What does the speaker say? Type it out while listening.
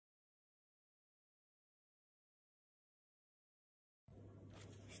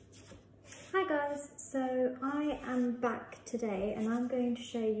Hi guys, so I am back today and I'm going to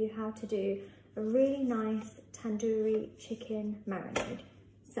show you how to do a really nice tandoori chicken marinade.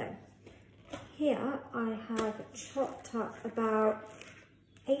 So here I have chopped up about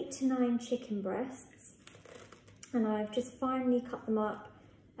 8 to 9 chicken breasts and I've just finely cut them up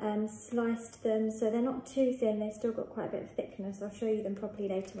and sliced them so they're not too thin, they've still got quite a bit of thickness. I'll show you them properly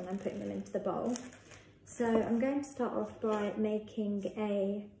later when I'm putting them into the bowl. So I'm going to start off by making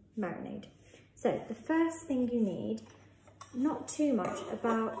a marinade. So the first thing you need, not too much,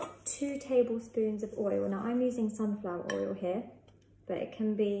 about 2 tablespoons of oil. Now I'm using sunflower oil here, but it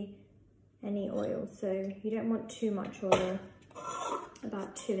can be any oil, so you don't want too much oil,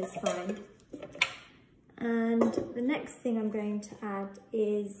 about 2 is fine. And the next thing I'm going to add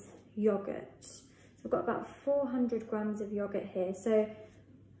is yogurt. So I've got about 400 grams of yogurt here. So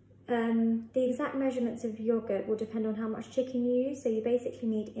the exact measurements of yogurt will depend on how much chicken you use. So you basically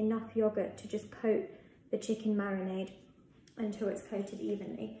need enough yogurt to just coat the chicken marinade until it's coated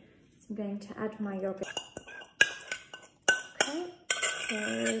evenly. So I'm going to add my yogurt. Okay, so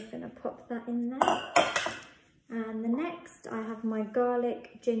I'm going to pop that in there. And the next I have my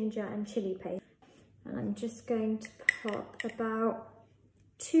garlic, ginger and chilli paste. And I'm just going to pop about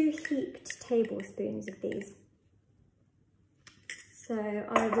 2 heaped tablespoons of these. So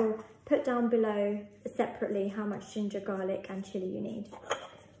I will put down below separately how much ginger, garlic and chilli you need.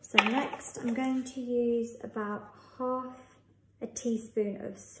 So next I'm going to use about half a teaspoon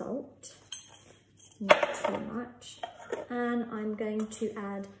of salt, not too much. And I'm going to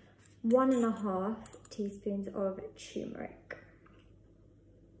add 1.5 teaspoons of turmeric.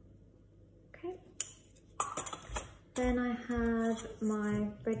 Okay. Then I have my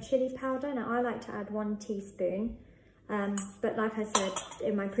red chilli powder. Now I like to add 1 teaspoon. But like I said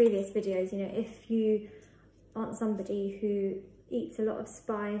in my previous videos, you know, if you aren't somebody who eats a lot of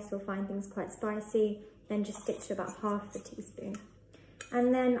spice or find things quite spicy, then just stick to about half a teaspoon.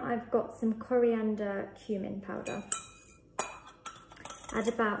 And then I've got some coriander-cumin powder. Add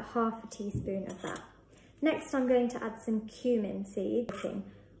about half a teaspoon of that. Next, I'm going to add some cumin seeds.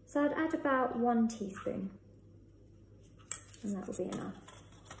 So I'd add about 1 teaspoon. And that will be enough.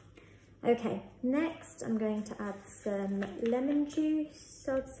 Okay, next I'm going to add some lemon juice.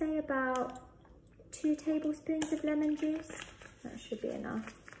 So I'd say about 2 tablespoons of lemon juice. That should be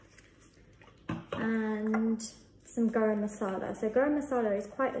enough. And some garam masala. So garam masala is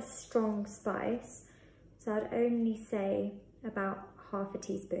quite a strong spice. So I'd only say about half a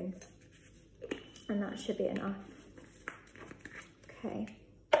teaspoon. And that should be enough. Okay,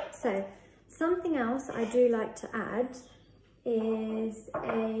 so something else I do like to add is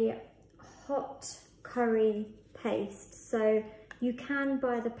a hot curry paste. So you can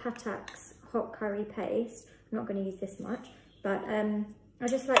buy the Patak's hot curry paste. I'm not going to use this much, but I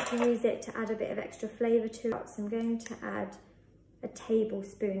just like to use it to add a bit of extra flavour to it. So I'm going to add a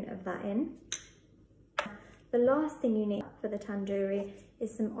tablespoon of that in. The last thing you need for the tandoori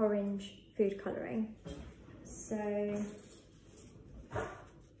is some orange food colouring. So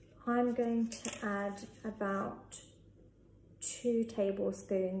I'm going to add about 2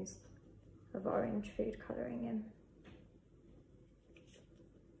 tablespoons of orange food colouring in.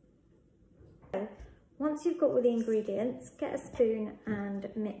 So, once you've got all the ingredients, get a spoon and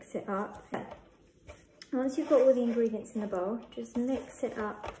mix it up. Once you've got all the ingredients in the bowl, just mix it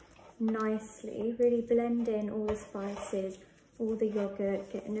up nicely, really blend in all the spices, all the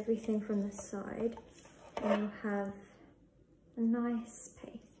yogurt, getting everything from the side, and you'll have a nice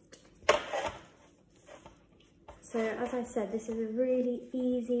paste. So as I said, this is a really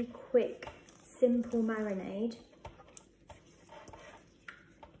easy, quick, simple marinade.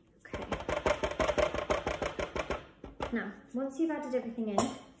 Okay. Now, once you've added everything in,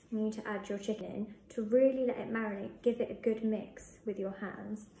 you need to add your chicken in. To really let it marinate, give it a good mix with your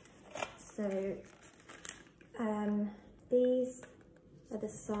hands. So these are the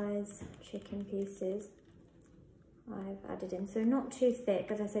size chicken pieces I've added in. So not too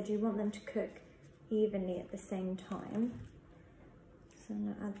thick, as I said, you want them to cook evenly at the same time. So I'm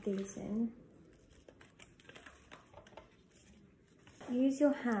going to add these in. Use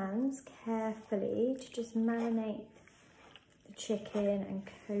your hands carefully to just marinate the chicken and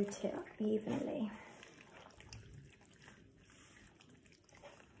coat it up evenly.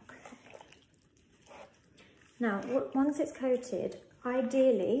 Okay. Now, once it's coated,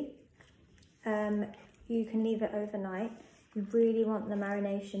 ideally, you can leave it overnight. You really want the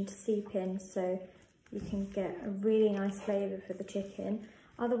marination to seep in so you can get a really nice flavour for the chicken.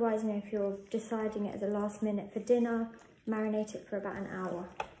 Otherwise, you know, if you're deciding it as a last minute for dinner, marinate it for about an hour.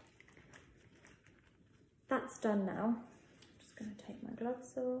 That's done now. I'm just going to take my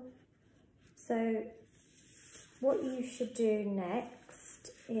gloves off. So what you should do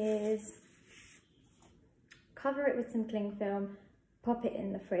next is cover it with some cling film, pop it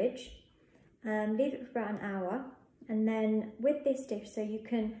in the fridge, leave it for about an hour, and then with this dish, so you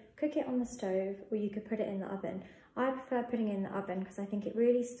can cook it on the stove or you could put it in the oven. I prefer putting it in the oven because I think it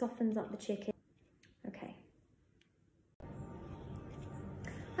really softens up the chicken. Okay.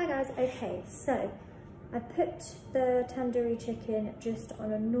 Hi guys, okay, so I put the tandoori chicken just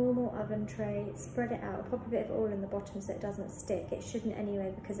on a normal oven tray, spread it out, pop a bit of oil in the bottom so it doesn't stick. It shouldn't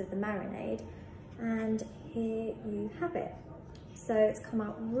anyway because of the marinade. And here you have it. So it's come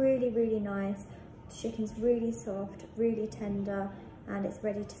out really, really nice. The chicken's really soft, really tender, and it's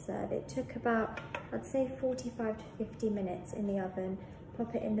ready to serve. It took about, I'd say 45 to 50 minutes in the oven.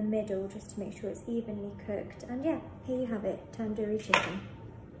 Pop it in the middle just to make sure it's evenly cooked. And yeah, here you have it, tandoori chicken.